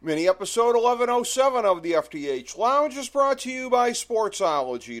Mini episode 1107 of the FDH Lounge is brought to you by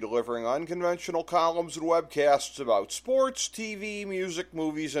Sportsology, delivering unconventional columns and webcasts about sports, TV, music,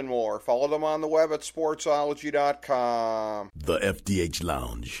 movies, and more. Follow them on the web at sportsology.com. The FDH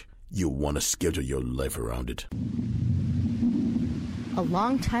Lounge. You'll want to schedule your life around it. A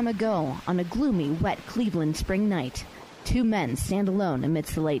long time ago, on a gloomy, wet Cleveland spring night, two men stand alone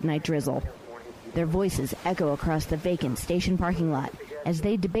amidst the late-night drizzle. Their voices echo across the vacant station parking lot as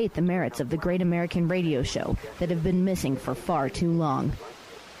they debate the merits of the great American radio show that have been missing for far too long.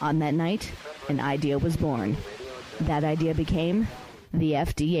 On that night, an idea was born. That idea became the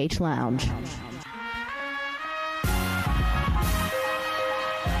FDH Lounge.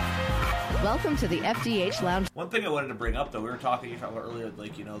 Welcome to the FDH Lounge. One thing I wanted to bring up, though, we were talking about earlier,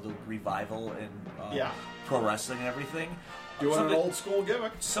 like, you know, the revival and pro wrestling and everything. Doing an old school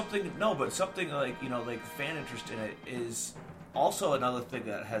gimmick. Something like, you know, like fan interest in it is also another thing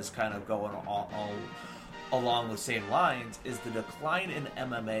that has kind of going all along the same lines is the decline in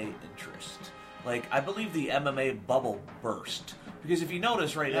MMA interest. Like, I believe the MMA bubble burst. Because if you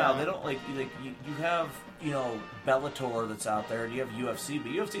notice right now, they don't, you have, you know, Bellator that's out there, and you have UFC,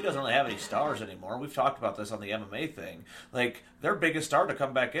 but UFC doesn't really have any stars anymore. We've talked about this on the MMA thing. Like, their biggest star to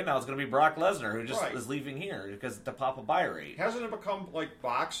come back in now is going to be Brock Lesnar, who just is leaving here because to pop a buy rate. Hasn't it become like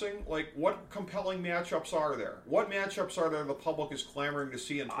boxing? Like, what compelling matchups are there? What matchups are there the public is clamoring to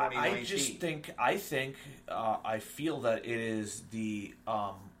see in 2019? I feel that it is the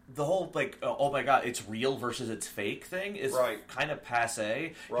whole, like, oh my god, it's real versus it's fake thing is kind of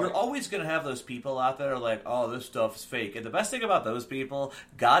passe. Right. You're always going to have those people out there like, oh, this stuff's fake. And the best thing about those people,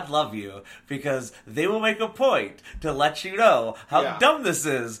 God love you, because they will make a point to let you know how dumb this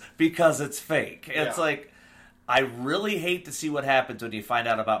is because it's fake. It's like, I really hate to see what happens when you find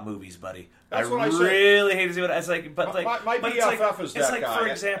out about movies, buddy. That's I really hate to see what it's like. But like, my BFF is that like, guy. For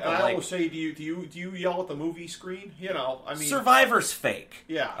example, and I will say, do you yell at the movie screen? You know, I mean, Survivor's fake.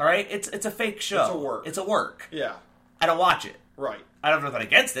 Yeah, all right. It's a fake show. It's a work. Yeah, I don't watch it. Right. I don't have nothing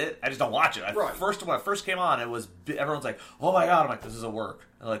against it. I just don't watch it. When it first came on, everyone's like, "Oh my god!" I'm like, "This is a work."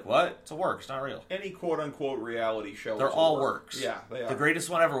 And they're like, "What? It's a work. It's not real." Any quote unquote reality show. They're all works. Yeah, they are. The greatest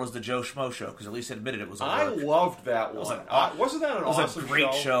one ever was the Joe Schmo show because at least it admitted it was a work. I loved that one. Wasn't that an awesome show? It was a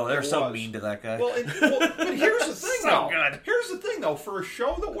great show. They were so mean to that guy. Well, but here's the thing, so good. Here's the thing, though. For a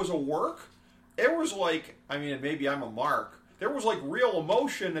show that was a work, it was like, I mean, maybe I'm a mark. There was like real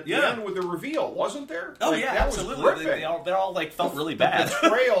emotion at the end with the reveal, wasn't there? Oh like, yeah, that absolutely. Was they all like felt really bad.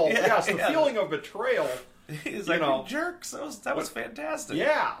 Betrayal, the feeling of betrayal. He's like, jerks. That was fantastic.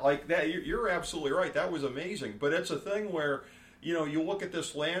 Yeah, like that. You're absolutely right. That was amazing. But it's a thing where, you know, you look at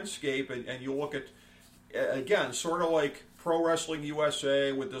this landscape and you look at, again, sort of like Pro Wrestling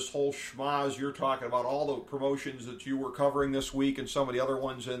USA with this whole schmaz you're talking about, all the promotions that you were covering this week and some of the other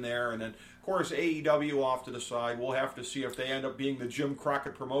ones in there, and then of course AEW off to the side. We'll have to see if they end up being the Jim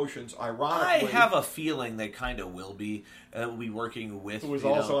Crockett Promotions. Ironically, I have a feeling they kind of will be. We'll be working with who was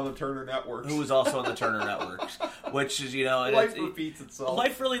also on the Turner Networks. Who was also on the Turner Networks, which is, you know, life repeats itself.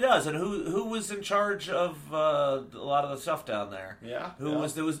 Life really does. And who was in charge of a lot of the stuff down there? Yeah. Who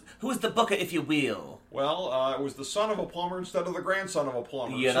was the booker, if you will? Well, it was the son of a plumber instead of the grandson of a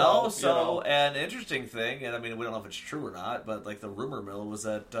plumber. And interesting thing, and I mean, we don't know if it's true or not, but like the rumor mill was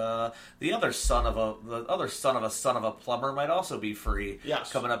that the other son of a plumber might also be free.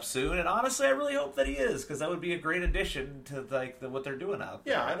 Yes. Coming up soon. And honestly, I really hope that he is, because that would be a great addition to what they're doing out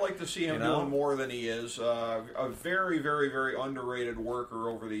there. Yeah, I'd like to see him doing more than he is. A very, very, very underrated worker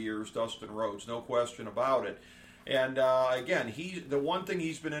over the years, Dustin Rhodes, no question about it. And again, the one thing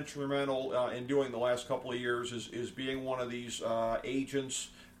he's been instrumental in doing the last couple of years is being one of these agents,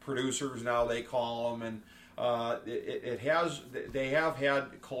 producers now they call them, and they have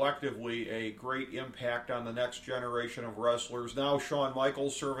had collectively a great impact on the next generation of wrestlers. Now Shawn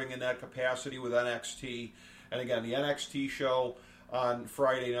Michaels serving in that capacity with NXT, and again the NXT show on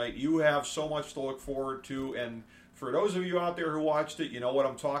Friday night. You have so much to look forward to, and for those of you out there who watched it, you know what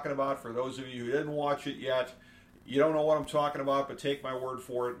I'm talking about. For those of you who didn't watch it yet, you don't know what I'm talking about, but take my word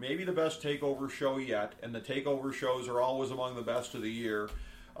for it. Maybe the best TakeOver show yet, and the TakeOver shows are always among the best of the year.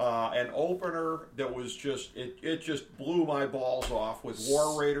 An opener that was just, it just blew my balls off with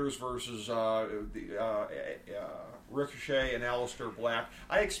War Raiders versus Ricochet and Aleister Black.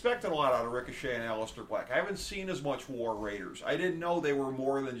 I expected a lot out of Ricochet and Aleister Black. I haven't seen as much War Raiders. I didn't know they were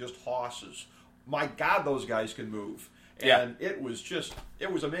more than just hosses. My God, those guys can move. And it was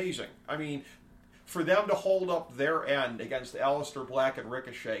amazing. I mean, for them to hold up their end against Aleister Black and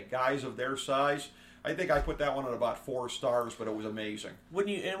Ricochet, guys of their size, I think I put that one at about 4 stars, but it was amazing. When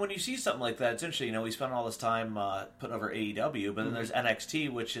you see something like that, it's interesting. You know, we spent all this time putting over AEW, but then there's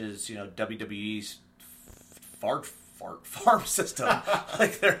NXT, which is, you know, WWE's farm system.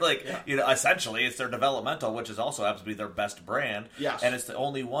 Like they're like, you know, essentially it's their developmental, which is also happens to be their best brand. Yes. And it's the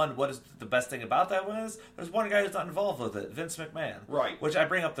only one. What is the best thing about that one is there's one guy who's not involved with it, Vince McMahon. Right. Which I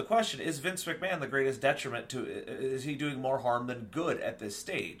bring up the question, is Vince McMahon the greatest detriment to, is he doing more harm than good at this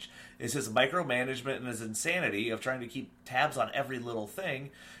stage? Is his micromanagement and his insanity of trying to keep tabs on every little thing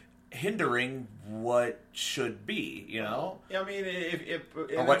hindering what should be, you know? I mean,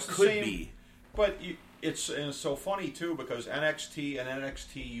 or what could be. But it's so funny, too, because NXT and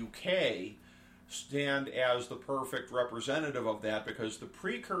NXT UK stand as the perfect representative of that, because the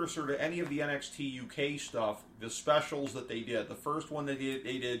precursor to any of the NXT UK stuff, the specials that they did, the first one they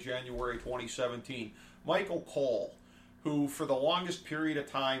did January 2017, Michael Cole, who for the longest period of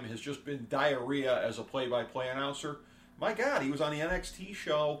time has just been diarrhea as a play-by-play announcer. My God, he was on the NXT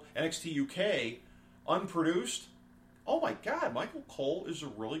show, NXT UK, unproduced. Oh my God, Michael Cole is a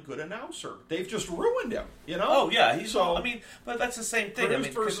really good announcer. They've just ruined him, you know? Oh yeah, I mean, but that's the same thing.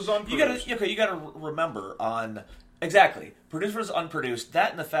 Produced versus unproduced. You gotta remember on exactly produced versus unproduced. That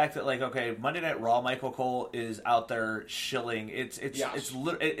and the fact that like Monday Night Raw, Michael Cole is out there shilling. It is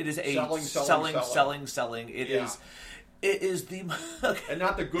a selling. It is the and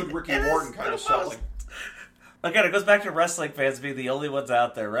not the good Ricky Morton kind of selling. Again, it goes back to wrestling fans being the only ones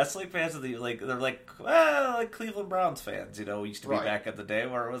out there. Wrestling fans are they're like Cleveland Browns fans, you know, used to be back in the day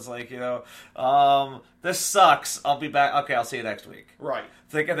where it was like, you know, this sucks. I'll be back. Okay, I'll see you next week. Right.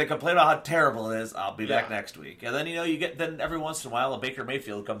 They complain about how terrible it is. I'll be back next week. And then, you know, then every once in a while a Baker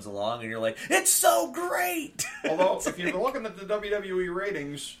Mayfield comes along and you're like, it's so great! Although, if you're looking at the WWE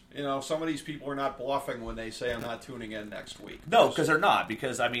ratings, you know, some of these people are not bluffing when they say I'm not tuning in next week. No, because they're not.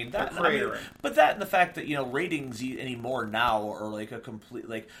 Because, I mean, but that and the fact that, you know, ratings anymore now are like a complete,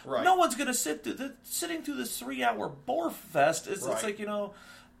 like, no one's going to sitting through this 3-hour bore fest. It's like, you know,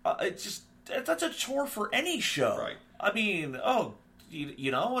 it's just, that's a chore for any show. Right. I mean,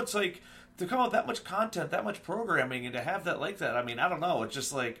 you know, it's like to come out with that much content, that much programming, and to have that like that. I mean, I don't know. It's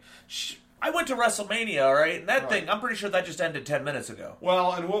just like I went to Wrestlemania, all right, and that thing. I'm pretty sure that just ended 10 minutes ago.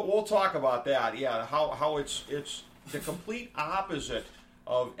 Well, and we'll talk about that. Yeah, how it's the complete opposite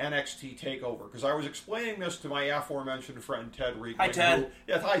of NXT TakeOver, because I was explaining this to my aforementioned friend Ted Reekman. Hi, Ted.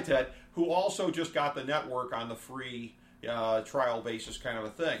 Hi, Ted. Who also just got the network on the free trial basis kind of a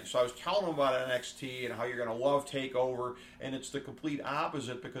thing. So I was telling him about NXT and how you're going to love TakeOver, and it's the complete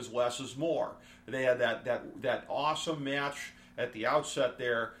opposite because less is more. They had that awesome match at the outset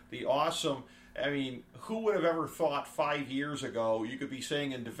there. I mean, who would have ever thought 5 years ago you could be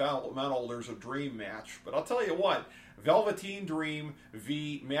saying in developmental there's a dream match? But I'll tell you what, Velveteen Dream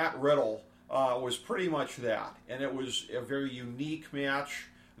v. Matt Riddle was pretty much that. And it was a very unique match,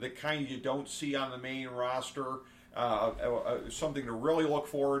 the kind you don't see on the main roster. Something to really look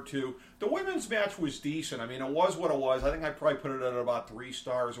forward to. The women's match was decent. I mean, it was what it was. I think I probably put it at about 3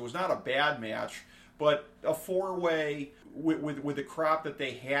 stars. It was not a bad match, but a 4-way with the crop that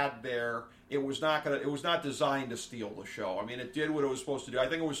they had there, it was not designed to steal the show. I mean, it did what it was supposed to do. I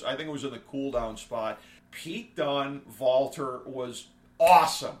think it was in the cool down spot. Pete Dunne, Walter was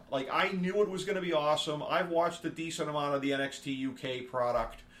awesome. Like, I knew it was going to be awesome. I've watched a decent amount of the NXT UK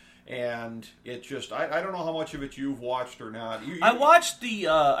product. And it just, I don't know how much of it you've watched or not. I watched the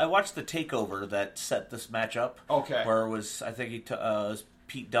takeover that set this match up. Okay. Where it was, I think it was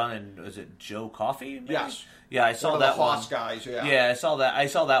Pete Dunne and was it Joe Coffey? Maybe? Yes. Yeah, I saw that one. One of the guys, yeah. Yeah, I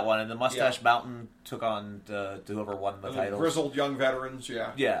saw that one, and the Mustache Mountain took on whoever won the title. Grizzled young veterans,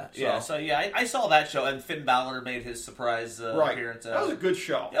 yeah. Yeah. So I saw that show, and Finn Balor made his surprise appearance. That was a good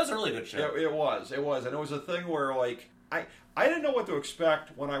show. That was a really good show. It was, and it was a thing where like I didn't know what to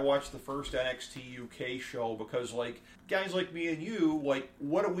expect when I watched the first NXT UK show, because, like, guys like me and you, like,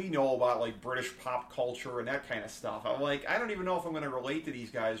 what do we know about, like, British pop culture and that kind of stuff? I'm like, I don't even know if I'm going to relate to these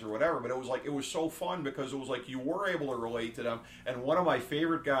guys or whatever, but it was so fun because it was like you were able to relate to them. And one of my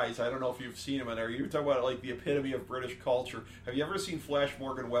favorite guys, I don't know if you've seen him in there, you talk about, like, the epitome of British culture. Have you ever seen Flash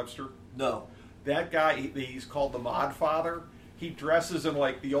Morgan Webster? No. That guy, he's called the Mod Father. He dresses in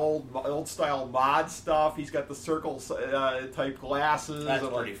like the old style mod stuff. He's got the circle type glasses. That's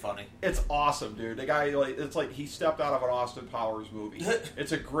pretty funny. It's awesome, dude. The guy, like, it's like he stepped out of an Austin Powers movie.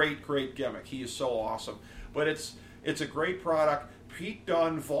 It's a great gimmick. He is so awesome. But it's a great product. Pete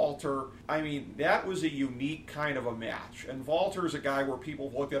Dunne, Walter, I mean, that was a unique kind of a match. And Walter's a guy where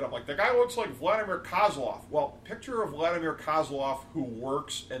people looked at him like, the guy looks like Vladimir Kozlov. Well, picture of Vladimir Kozlov who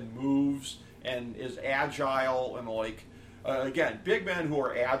works and moves and is agile and, like, Again, big men who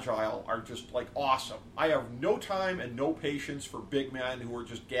are agile are just like awesome. I have no time and no patience for big men who are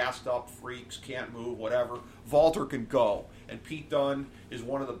just gassed up freaks, can't move, whatever. Walter can go. And Pete Dunne is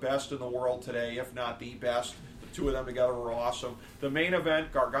one of the best in the world today, if not the best. The two of them together were awesome. The main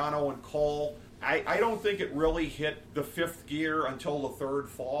event, Gargano and Cole, I don't think it really hit the fifth gear until the third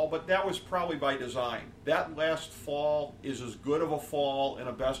fall, but that was probably by design. That last fall is as good of a fall in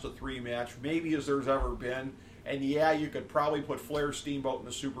a best-of-3 match, maybe as there's ever been. And yeah, you could probably put Flair Steamboat in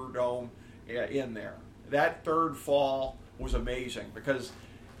the Superdome in there. That third fall was amazing because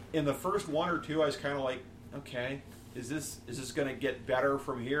in the first one or two, I was kind of like, okay, is this going to get better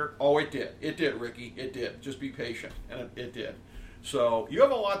from here? Oh, it did. It did, Ricky. It did. Just be patient. And it did. So you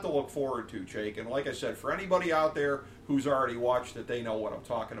have a lot to look forward to, Jake. And like I said, for anybody out there who's already watched it, they know what I'm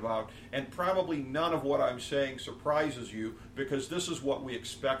talking about. And probably none of what I'm saying surprises you because this is what we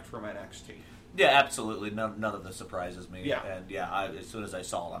expect from NXT. Yeah, absolutely. None of this surprises me. Yeah. And as soon as I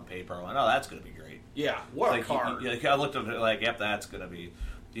saw it on paper, I went, oh, that's going to be great. Yeah, what a card. I looked at it like, yep, that's going to be.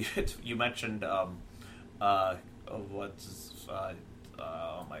 You mentioned, oh my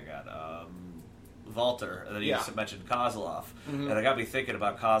God, Walter, and then you mentioned Kozlov. And it got me thinking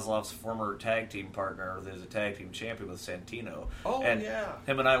about Kozlov's former tag team partner. There's a tag team champion with Santino. Oh, and yeah.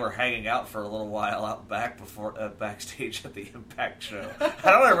 Him and I were hanging out for a little while out back backstage at the Impact show.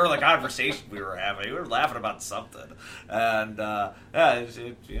 I don't remember the conversation we were having. We were laughing about something. And,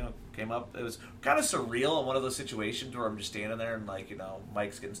 it came up. It was kind of surreal in one of those situations where I'm just standing there and,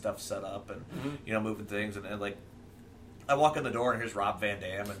 Mike's getting stuff set up and, moving things. And I walk in the door and here's Rob Van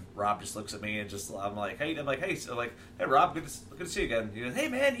Dam, and Rob just looks at me and I'm like, hey, Rob, good to see you again. He goes, hey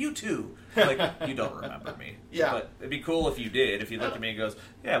man, you too. I'm like, you don't remember me. Yeah. But it'd be cool if you did. If you looked at me and goes,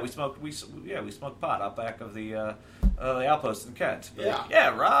 yeah, we smoked pot out back of the outpost in Kent. Yeah. Like,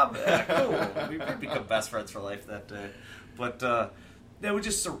 yeah, Rob, cool. We'd become best friends for life that day. But we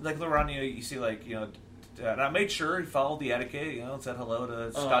just like around you see and I made sure he followed the etiquette, and said hello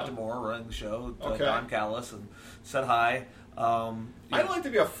to Scott D'Amore running the show, Don Callis, and said hi. I'd like to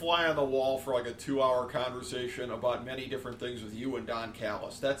be a fly on the wall for like a 2-hour conversation about many different things with you and Don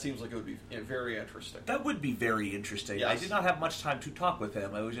Callis. That seems like it would be very interesting. That would be very interesting. Yes. I did not have much time to talk with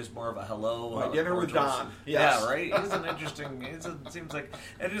him. It was just more of a hello. My dinner with Don. Yes. Yeah, right? He's an interesting... It seems like...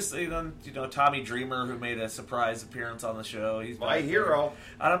 And just, Tommy Dreamer, who made a surprise appearance on the show. He's my hero.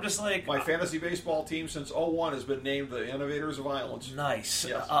 And I'm just like... My fantasy baseball team since 2001 has been named the Innovators of Violence. Nice.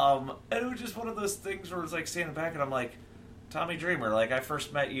 Yes. And it was just one of those things where it's like standing back and I'm like... Tommy Dreamer, I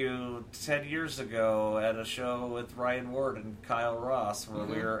first met you 10 years ago at a show with Ryan Ward and Kyle Ross where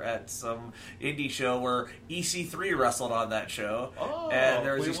we were at some indie show where EC3 wrestled on that show. Oh, and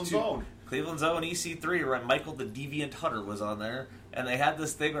there was Cleveland Zone. Cleveland Zone EC3, where Michael the Deviant Hunter was on there. And they had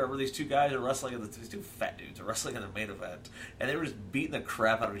this thing where these two guys are wrestling, these two fat dudes are wrestling in the main event. And they were just beating the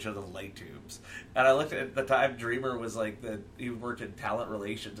crap out of each other with light tubes. And I looked at the time Dreamer was he worked in talent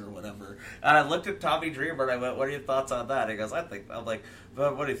relations or whatever. And I looked at Tommy Dreamer and I went, what are your thoughts on that? He goes, I'm like,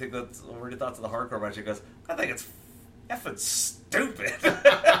 well, what do you think? What are your thoughts on the hardcore match? He goes, I think it's effing stupid. It's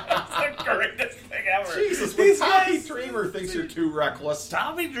the greatest thing ever. Jesus, Tommy Dreamer thinks you're too reckless.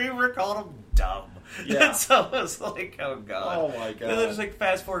 Tommy Dreamer called him dumb. Yeah. And so it was like, oh god. Oh my god. And then just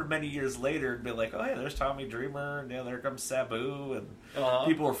fast forward many years later and be like, oh yeah, there's Tommy Dreamer, and there comes Sabu, and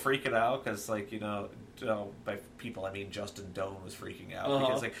people were freaking out because by people I mean Justin Doan was freaking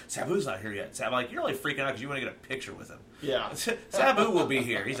out because Sabu's not here yet. I'm like, you're only freaking out because you want to get a picture with him. Yeah. Sabu will be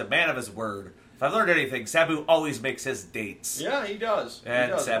here. He's a man of his word. If I've learned anything, Sabu always makes his dates. Yeah, he does.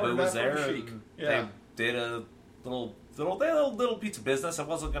 And Sabu was there. And they did a little piece of business. I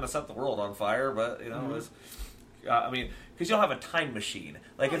wasn't going to set the world on fire, but it was. Because you'll have a time machine.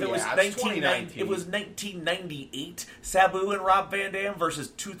 If it was 1990, it was 1998 Sabu and Rob Van Dam versus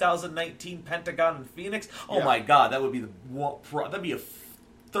 2019 Pentagon and Phoenix. Oh my God, that would be that'd be a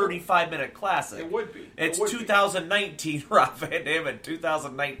 35-minute classic. It would be. It's 2019 Rob Van Dam and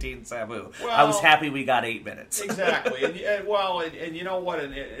 2019 Sabu. Well, I was happy we got 8 minutes. Exactly. and you know what?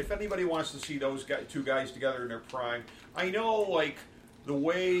 And if anybody wants to see those two guys together in their prime, I know the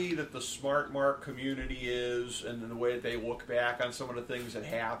way that the Smart Mark community is, and the way that they look back on some of the things that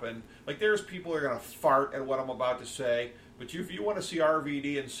happened. There's people who are going to fart at what I'm about to say, but if you want to see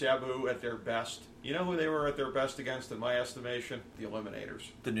RVD and Sabu at their best, you know who they were at their best against, in my estimation? The Eliminators.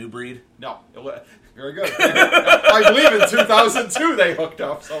 The New Breed? No. Very good. I believe in 2002 they hooked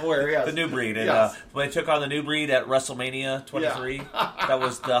up somewhere, yes. The New Breed. And, yes. When they took on the New Breed at WrestleMania 23, that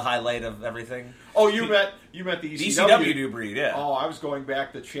was the highlight of everything. Oh, you met the ECW New Breed, yeah. Oh, I was going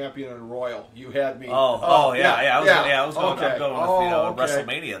back to Champion and Royal. You had me. I was going with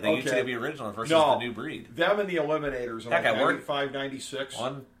WrestleMania, the Okay. ECW original versus the New Breed. Them and the Eliminators. Heck, worked 95, 96.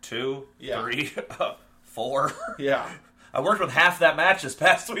 1, 2, Yeah. 3, 4. Yeah. I worked with half that match this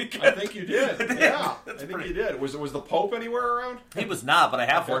past weekend. I think you did. Yeah, I think you did. Was the Pope anywhere around? He was not, but I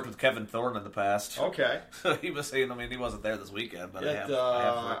have worked with Kevin Thorne in the past. Okay. He was saying, I mean, he wasn't there this weekend, but I have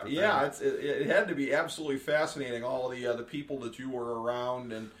worked with him. It had to be absolutely fascinating. All the people that you were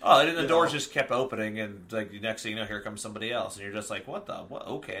around, and the doors just kept opening, and like next thing you know, here comes somebody else, and you're just like, what?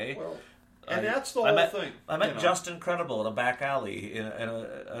 Okay. Well, and that's the whole thing. I met Justin Credible in a back alley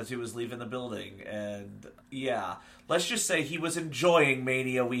as he was leaving the building, and let's just say he was enjoying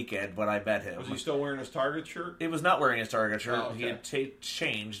Mania weekend when I met him. Was he still wearing his Target shirt? He was not wearing his Target shirt. Oh, okay. He had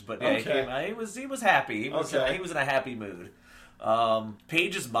changed, but he was happy. He was in a happy mood.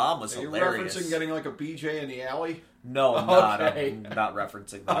 Paige's mom was hilarious. Are you referencing getting like a BJ in the alley? No, I'm not. I'm not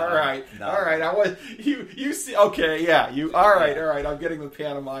referencing that. All right. No. All right. I was you see. Okay, yeah. You all right? All right. I'm getting the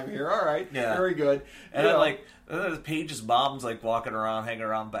pantomime here. All right. Yeah. Very good. And then Paige's mom's like walking around, hanging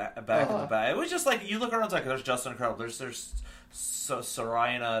around back in the back. It was just like you look around, it's like there's Justin Credible, there's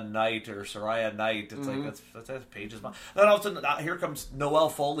Soraya Knight. It's like that's Paige's mom. Then all of a sudden, here comes Noelle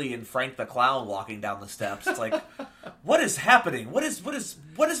Foley and Frank the Clown walking down the steps. It's like, what is happening? What is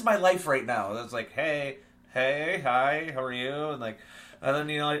my life right now? And it's like, hey, hi, how are you? And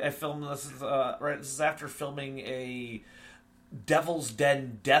then I filmed this. This is after filming a Devil's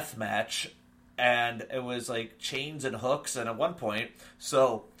Den death match. And it was like chains and hooks, and at one point,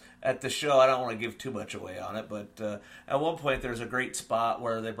 so at the show, I don't want to give too much away on it, but at one point there's a great spot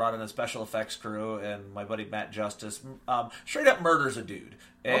where they brought in a special effects crew, and my buddy Matt Justice straight up murders a dude.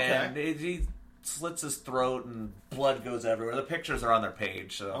 And he slits his throat, and blood goes everywhere. The pictures are on their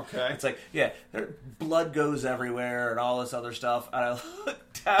page, so it's like, blood goes everywhere, and all this other stuff. And I look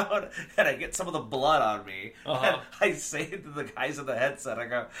down, and I get some of the blood on me. And I say to the guys in the headset, I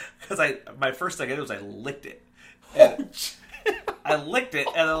go, because my first thing I did was I licked it. I licked it,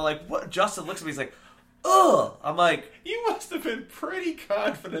 and I'm like, what? Justin looks at me, he's like, ugh! I'm like, you must have been pretty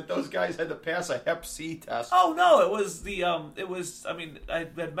confident those guys had to pass a Hep C test. Oh no, it was. I mean, I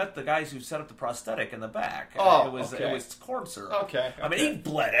had met the guys who set up the prosthetic in the back. It was corn syrup. Okay. I mean, he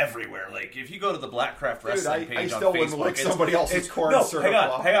bled everywhere. Like if you go to the Blackcraft Wrestling page on Facebook, I still wouldn't lick somebody else's corn syrup. Hang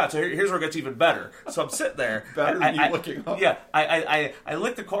on. So here's where it gets even better. So I'm sitting there. Better than you looking up. Yeah, I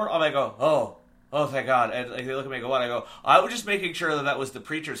lick the corn. I go, oh, thank God. And they look at me and go, what? I go, I was just making sure that was the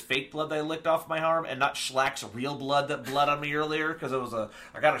preacher's fake blood that I licked off my arm and not Schlack's real blood that bled on me earlier, because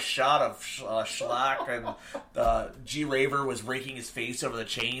I got a shot of Schlack, and G. Raver was raking his face over the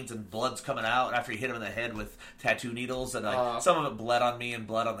chains, and blood's coming out after he hit him in the head with tattoo needles, and some of it bled on me and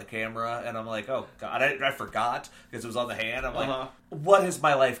bled on the camera, and I'm like, oh, God, I forgot, because it was on the hand. I'm like, what has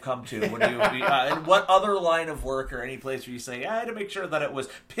my life come to? And what other line of work or any place where you say, I had to make sure that it was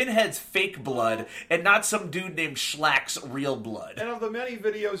Pinhead's fake blood and not some dude named Schlack's real blood. And of the many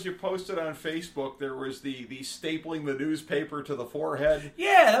videos you posted on Facebook, there was the stapling the newspaper to the forehead.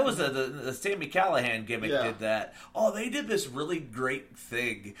 Yeah, that was the Sami Callihan gimmick did that. Oh, they did this really great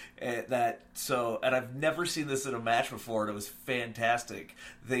thing and I've never seen this in a match before, and it was fantastic.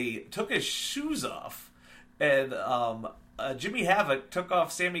 They took his shoes off, and Jimmy Havoc took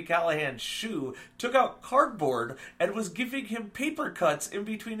off Sami Callihan's shoe, took out cardboard, and was giving him paper cuts in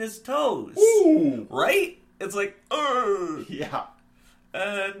between his toes. Ooh! Right? It's like, ugh! Yeah.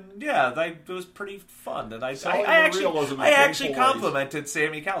 And it was pretty fun. And I I actually complimented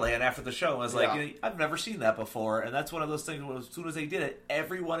Sami Callihan after the show. I was like, I've never seen that before. And that's one of those things where as soon as they did it,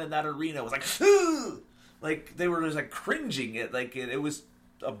 everyone in that arena was like, ugh! Like, they were just like cringing it. Like, it was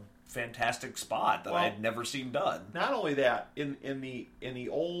a fantastic spot that I had never seen done. Not only that, in the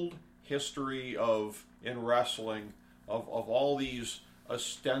old history in wrestling of all these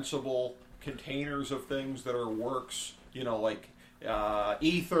ostensible containers of things that are works, like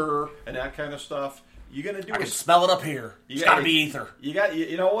ether and that kind of stuff. You're gonna do. I can smell it up here. It's gotta be ether. You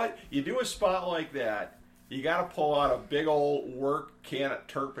know what? You do a spot like that. You got to pull out a big old work can of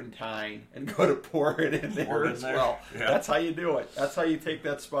turpentine and go to pour it in there as well. Yeah. That's how you do it. That's how you take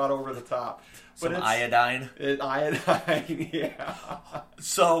that spot over the top. Some iodine. Iodine, yeah.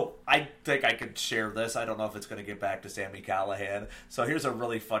 So I think I could share this. I don't know if it's going to get back to Sami Callihan. So here's a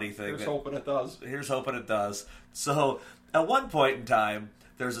really funny thing. Here's hoping it does. Here's hoping it does. So at one point in time,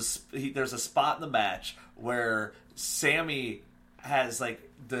 there's a spot in the match where Sami has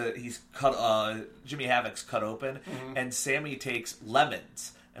he's cut Jimmy Havoc's cut open, and Sami takes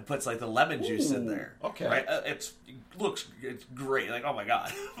lemons and puts the lemon juice in there. Okay, right? It's great. Like, oh my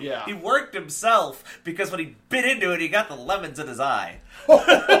God, yeah. He worked himself because when he bit into it, he got the lemons in his eye.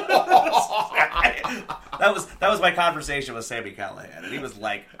 That was my conversation with Sami Callihan, and he was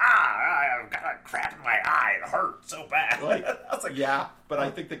like, I've got a crap in my eye. It hurts so bad. Like, I was like, yeah, but I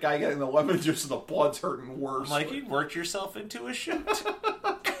think the guy getting the lemon juice and the blood's hurting worse. I'm like, you worked yourself into a shoot.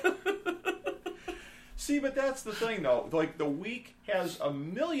 See, but that's the thing, though. Like, the week has a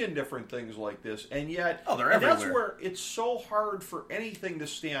million different things like this, and yet... Oh, they're everywhere. That's where it's so hard for anything to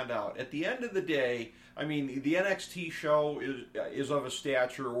stand out. At the end of the day, I mean, the NXT show is of a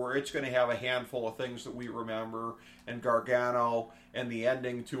stature where it's going to have a handful of things that we remember, and Gargano, and the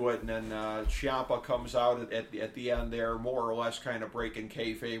ending to it, and then Ciampa comes out at the end there, more or less kind of breaking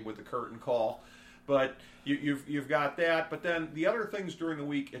kayfabe with the curtain call. But you've got that. But then the other things during the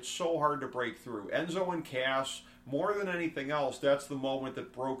week, it's so hard to break through. Enzo and Cass, more than anything else, that's the moment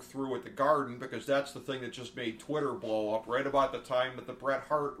that broke through at the Garden, because that's the thing that just made Twitter blow up right about the time that the Bret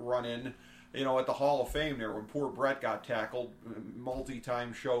Hart run-in, at the Hall of Fame there, when poor Bret got tackled.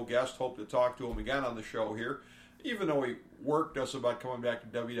 Multi-time show guest. Hope to talk to him again on the show here. Even though he worked us about coming back to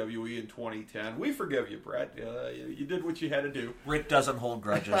WWE in 2010. We forgive you, Bret. You did what you had to do. Rick doesn't hold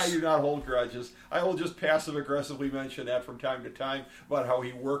grudges. I do not hold grudges. I will just passive-aggressively mention that from time to time about how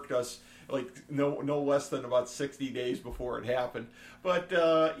he worked us like no less than about 60 days before it happened. But,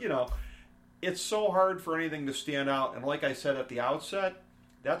 it's so hard for anything to stand out. And like I said at the outset,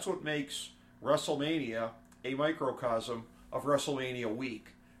 that's what makes WrestleMania a microcosm of WrestleMania week.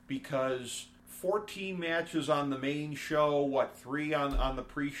 Because 14 matches on the main show, 3 on the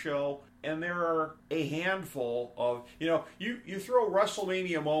pre-show, and there are a handful of, you throw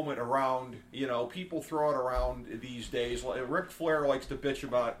WrestleMania moment around, people throw it around these days. Ric Flair likes to bitch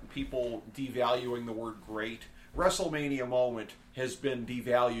about people devaluing the word great. WrestleMania moment has been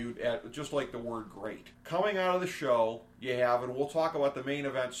devalued at just like the word great. Coming out of the show, you have, and we'll talk about the main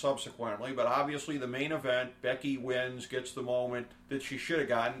event subsequently, but obviously the main event, Becky wins, gets the moment that she should have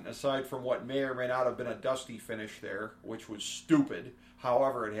gotten, aside from what may or may not have been a dusty finish there, which was stupid,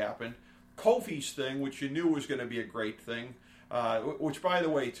 however it happened. Kofi's thing, which you knew was going to be a great thing, which, by the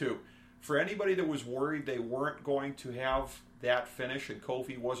way, too, for anybody that was worried they weren't going to have that finish and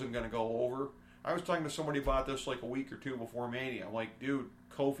Kofi wasn't going to go over, I was talking to somebody about this like a week or two before Mania. I'm like, dude,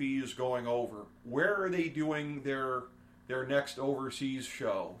 Kofi is going over. Where are they doing their next overseas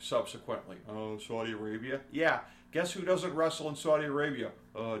show subsequently? Oh, Saudi Arabia? Yeah. Guess who doesn't wrestle in Saudi Arabia?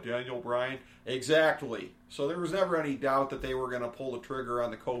 Daniel Bryan. Exactly. So there was never any doubt that they were going to pull the trigger on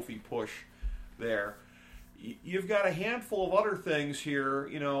the Kofi push there. You've got a handful of other things here.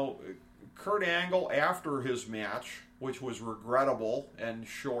 Kurt Angle after his match, which was regrettable and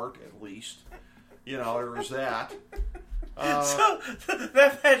short at least. There was that. So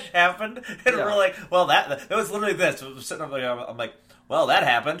that match happened, and we're like, well, that was literally this. I was sitting up there, I'm like, well, that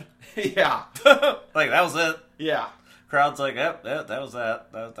happened. Yeah. Like, that was it. Yeah. Crowd's like, yep, that was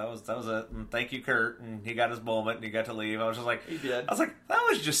that. That was it. And thank you, Kurt. And he got his moment, and he got to leave. I was just like, he did. I was like, that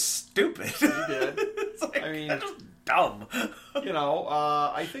was just stupid. He did. It's like, I mean, that's just dumb.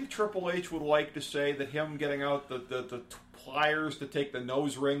 I think Triple H would like to say that him getting out the pliers to take the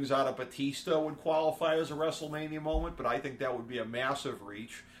nose rings out of Batista would qualify as a WrestleMania moment, but I think that would be a massive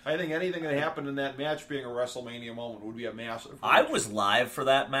reach. I think anything that happened in that match being a WrestleMania moment would be a massive reach. I was live for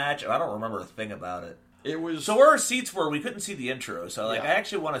that match, and I don't remember a thing about it. It was... So where our seats were, we couldn't see the intro, so I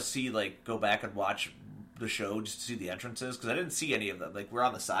actually want to see, go back and watch the show just to see the entrances, because I didn't see any of them. We're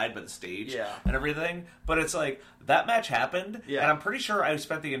on the side by the stage and everything, but it's that match happened, and I'm pretty sure I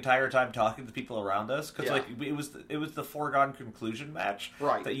spent the entire time talking to people around us, because it was the foregone conclusion match,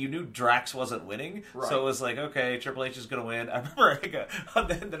 right? That you knew Drax wasn't winning, right. So it was okay, Triple H is going to win. I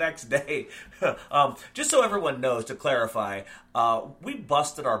remember the next day, just so everyone knows, to clarify, we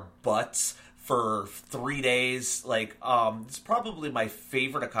busted our butts for 3 days. It's probably my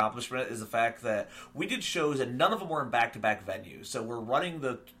favorite accomplishment is the fact that we did shows and none of them were in back-to-back venues. So we're running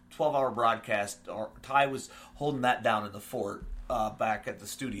the 12-hour broadcast. Ty was holding that down in the fort back at the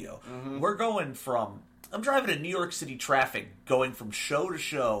studio. Mm-hmm. We're going from... I'm driving in New York City traffic going from show to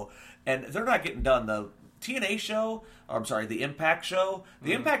show, and they're not getting done. The TNA show, the Impact show.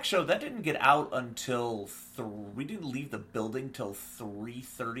 The Impact show, that didn't get out until... we didn't leave the building till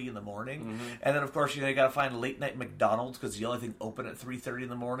 3:30 in the morning. Mm-hmm. And then, of course, you got to find late-night McDonald's because the only thing open at 3:30 in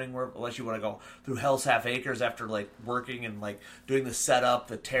the morning, unless you want to go through Hell's Half Acres after, working and, doing the setup,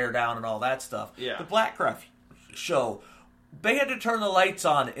 the tear down, and all that stuff. Yeah. The Blackcraft show... They had to turn the lights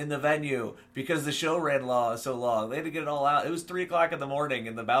on in the venue because the show ran so long. They had to get it all out. It was 3 o'clock in the morning,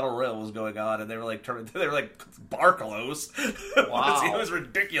 and the Battle Royal was going on, and they were Barcalos. Wow. It was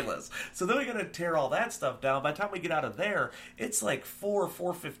ridiculous. So then we got to tear all that stuff down. By the time we get out of there, it's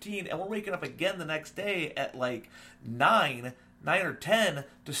 4:15, and we're waking up again the next day at 9 or 10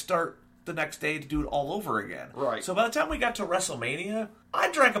 to start the next day to do it all over again. Right. So by the time we got to WrestleMania, I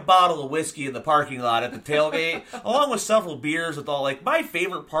drank a bottle of whiskey in the parking lot at the tailgate, along with several beers with all, like, my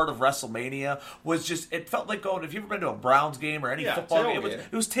favorite part of WrestleMania was just, it felt like going, if you've ever been to a Browns game or any football game,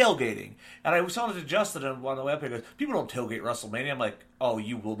 it was tailgating. And I was telling it to Justin on the way up, he goes, people don't tailgate WrestleMania. I'm like, oh,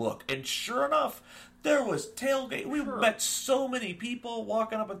 you will look. And sure enough, there was tailgate. We met so many people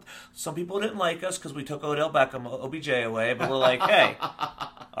walking up, and some people didn't like us because we took Odell Beckham, OBJ away, but we're like, hey,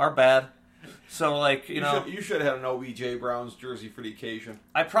 our bad. So, like, you know... You should have had an OBJ Browns jersey for the occasion.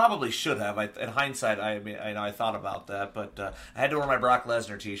 I probably should have. In hindsight, I thought about that, but I had to wear my Brock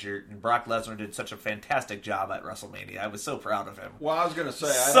Lesnar t-shirt, and Brock Lesnar did such a fantastic job at WrestleMania. I was so proud of him. Well, I was going to say,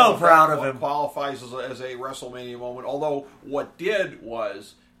 I don't know what qualifies as a WrestleMania moment, although what did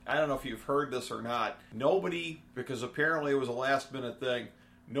was, I don't know if you've heard this or not, nobody, because apparently it was a last-minute thing,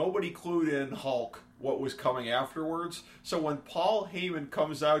 nobody clued in Hulk what was coming afterwards. So when Paul Heyman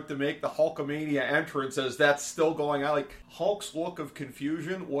comes out to make the Hulkamania entrance as that's still going on, like, Hulk's look of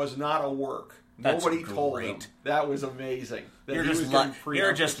confusion was not a work. That's Nobody great. told him. That was amazing.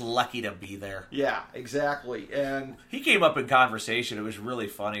 You're just lucky to be there. Yeah, exactly. And he came up in conversation. It was really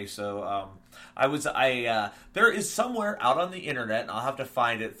funny. So there is somewhere out on the internet, and I'll have to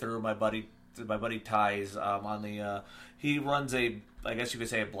find it through my buddy Ty's on the he runs I guess you could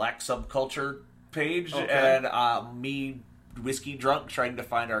say a black subculture page, and me whiskey drunk trying to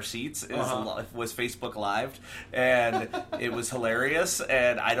find our seats was Facebook Live, and it was hilarious,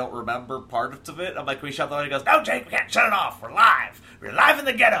 and I don't remember part of it. I'm like, can we shut the light? He goes, no, Jake, we can't shut it off. We're live in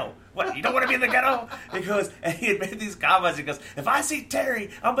the ghetto. What, you don't want to be in the ghetto? He goes, and he had made these comments. He goes, if I see Terry,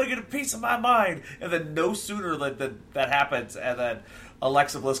 I'm going to get a piece of my mind. And then no sooner that happens, and then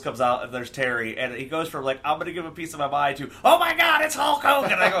Alexa Bliss comes out, and there's Terry, and he goes from, like, I'm going to give a piece of my mind to, oh my God, it's Hulk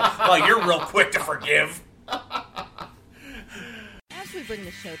Hogan. And I go, well, you're real quick to forgive. As we bring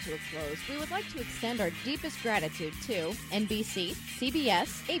the show to a close, we would like to extend our deepest gratitude to NBC,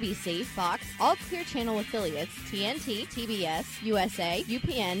 CBS, ABC, Fox, all Clear Channel affiliates, TNT, TBS, USA,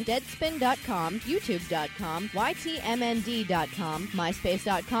 UPN, Deadspin.com, YouTube.com, YTMND.com,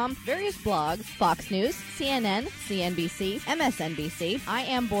 MySpace.com, various blogs, Fox News, CNN, CNBC, MSNBC,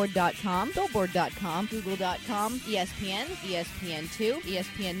 IamBoard.com, Billboard.com, Google.com, ESPN, ESPN2,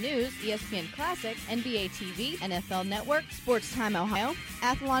 ESPN News, ESPN Classic, NBA TV, NFL Network, Sports Time Ohio,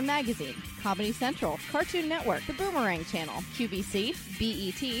 Athlon Magazine, Comedy Central, Cartoon Network, The Boomerang Channel, QVC,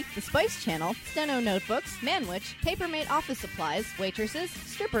 BET, The Spice Channel, Steno Notebooks, Manwich, Papermate Office Supplies, Waitresses,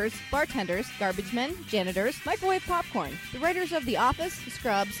 Strippers, Bartenders, Garbage Men, Janitors, Microwave Popcorn, the writers of The Office,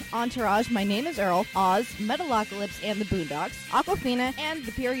 Scrubs, Entourage, My Name is Earl, Oz, Metalocalypse and the Boondocks, Aquafina, and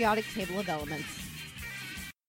The Periodic Table of Elements.